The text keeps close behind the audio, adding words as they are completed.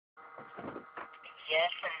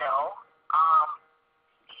yes and no. Um,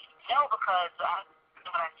 no, because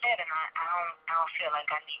what I said, and I don't feel like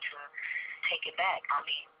I need to take it back. I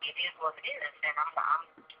mean, it is what it is, and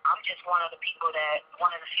I'm just one of the few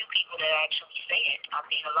people that actually say it. I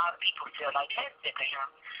mean, a lot of people feel like that's sick of him.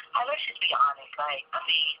 Let's just be honest. Like, I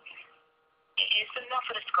mean, it's enough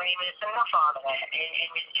of the screaming. It's enough of all of that,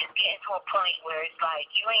 and it's getting to a point where it's like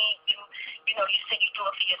you know, you say you do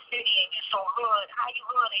it for your city and you so hood. How you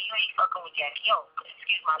hood and you ain't fucking with Jacki-O?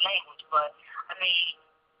 Excuse my language, but I mean,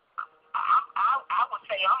 I would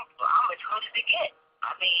say I'm as hood as it gets.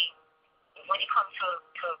 I mean, when it comes to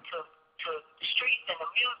the streets and the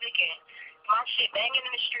music and my shit banging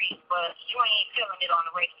in the streets, but you ain't feeling it on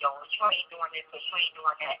the radio. You ain't doing this or you ain't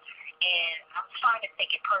doing that. And I'm starting to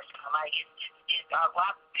take it personal. Like,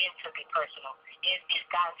 I've been took it personal. It's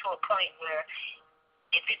gotten to a point where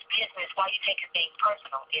if it's business, why you taking things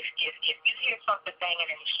personal? If you hear something banging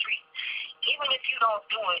in the street, even if you don't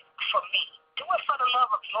do it for me, do it for the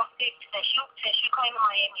love of your city. Since you claim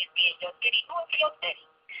Miami as being your city, do it for your city.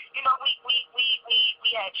 You know, we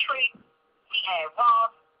had Tree, we had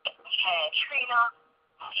Rob, we had Trina,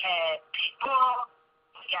 we had Pitbull,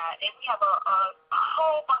 and we have a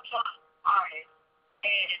whole bunch of artists.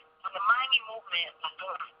 And when the Miami movement was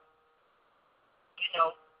doing, you know,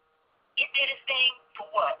 it did its thing for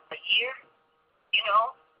what, a year, you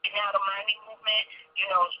know? And now the Miami movement, you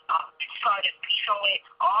know, started beefing with,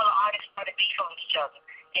 all the artists started beefing with each other.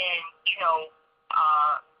 And, you know,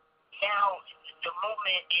 now the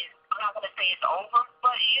movement is, I'm not going to say it's over,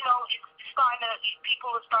 but, you know, it's starting to, people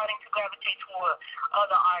are starting to gravitate toward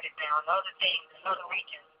other artists now and other things and other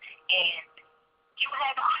regions. And you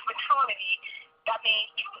had the opportunity. I mean,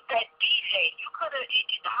 you that DJ, you could have,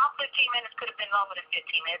 the whole 15 minutes could have been longer than 15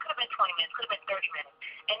 minutes. It could have been 20 minutes, could have been 30 minutes.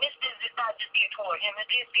 And this is not just geared toward him. It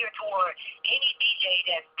is geared toward any DJ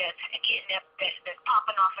that's getting that's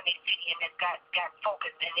popping off in their city and that's got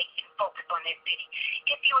focus and they can focus on their city.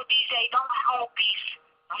 If you're a DJ, don't hold beef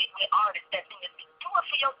with artists that's in your city. Do it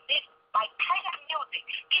for your city. Like, play that music.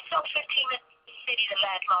 Get your 15 minutes city to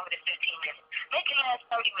last longer than 15 minutes. Make it last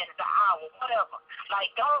 30 minutes, an hour, whatever. Like,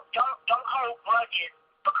 don't hold grudges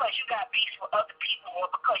because you got beef with other people or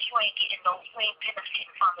because you ain't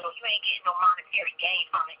benefiting from it or you ain't getting no monetary gain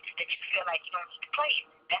from it that you feel like you don't need to play it.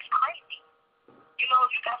 That's crazy. You know,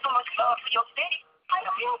 if you got so much love for your city, play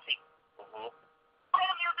the music. Mm-hmm. Play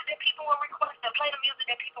the music that people will request and play the music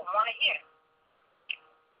that people want to hear.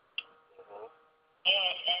 Mm-hmm.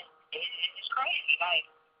 And it's crazy. Like,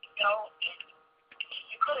 you know,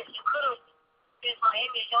 you could have, since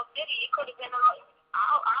Miami is your city, it could have been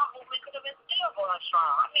our movement could have been still going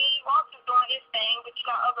strong. I mean, Ross is doing his thing, but you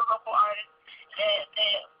got other local artists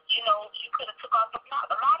that you know, you could have took off the block.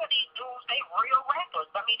 A lot of these dudes, they real rappers.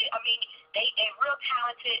 I mean, they real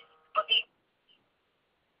talented, but they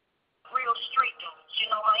real street dudes. You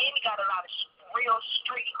know, Miami got a lot of real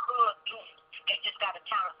street hood dudes. They just got a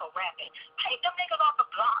talent for rapping. Take them niggas off the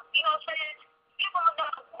block. You know what I'm saying? Give them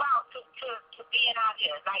another route to being out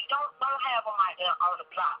here. Like, don't have them out there on the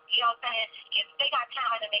block. You know what I'm saying? If they got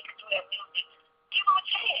talent and they can do their music, give them a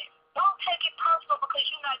chance. Don't take it personal because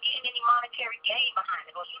you're not getting any monetary gain behind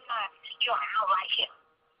it, or you're out like him.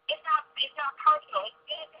 It's not personal. It's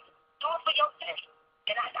business. Do it for your city.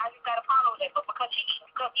 And I just got to follow that. But because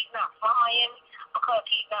he's not from Miami, because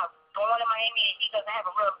he's not born in Miami, and he doesn't have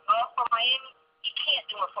a real love for Miami, he can't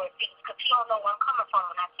do it for his city because he don't know where I'm coming from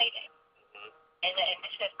when I say that. And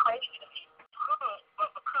it's just crazy to me. But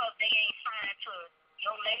because they ain't signed to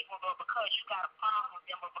your label, or because you got a problem with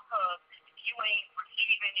them, or because you ain't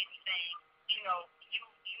receiving anything, you know, you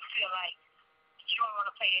feel like you don't want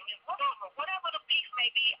to play their music. Whatever the beef may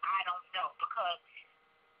be, I don't know. Because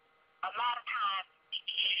a lot of times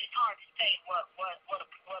it's hard to say what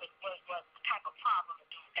type of problem the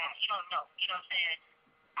dude got. You don't know. You know what I'm saying?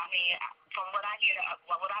 I mean, from what I hear,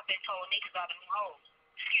 what I've been told, niggas are the new hoes.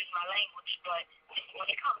 Excuse my language, but when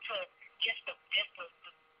it comes to just the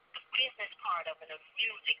business part of it, the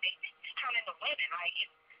music, they turn into women. Like,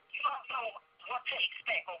 you don't know what to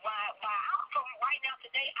expect or why. Right now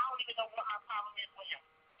today, I don't even know what our problem is with him.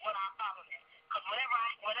 What our problem is, because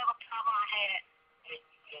whatever problem I had with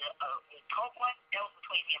Poe Boy, that was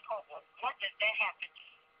between me and Poe Boy. What does that have to do?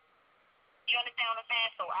 You understand what I'm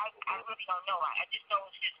saying? So I really don't know. I just know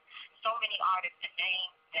it's just so many artists and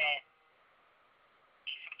names that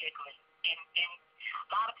it's ridiculous. And a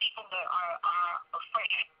lot of people that are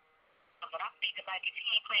afraid. But I'm thinking, like, if he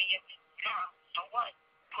ain't playing your girl, so what?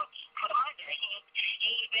 Put him on there. He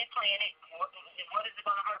ain't been playing it. What is it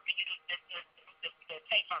going to hurt for you to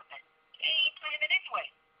say something? He ain't playing it anyway.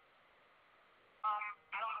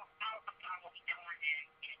 I don't know what he's doing.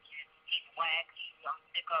 He's wax.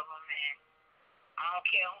 sick of him, and I don't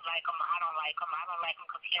care who like him. I don't like him. I don't like him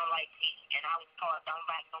because he don't like me. And I was taught don't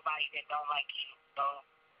like nobody that don't like you. So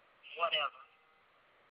whatever.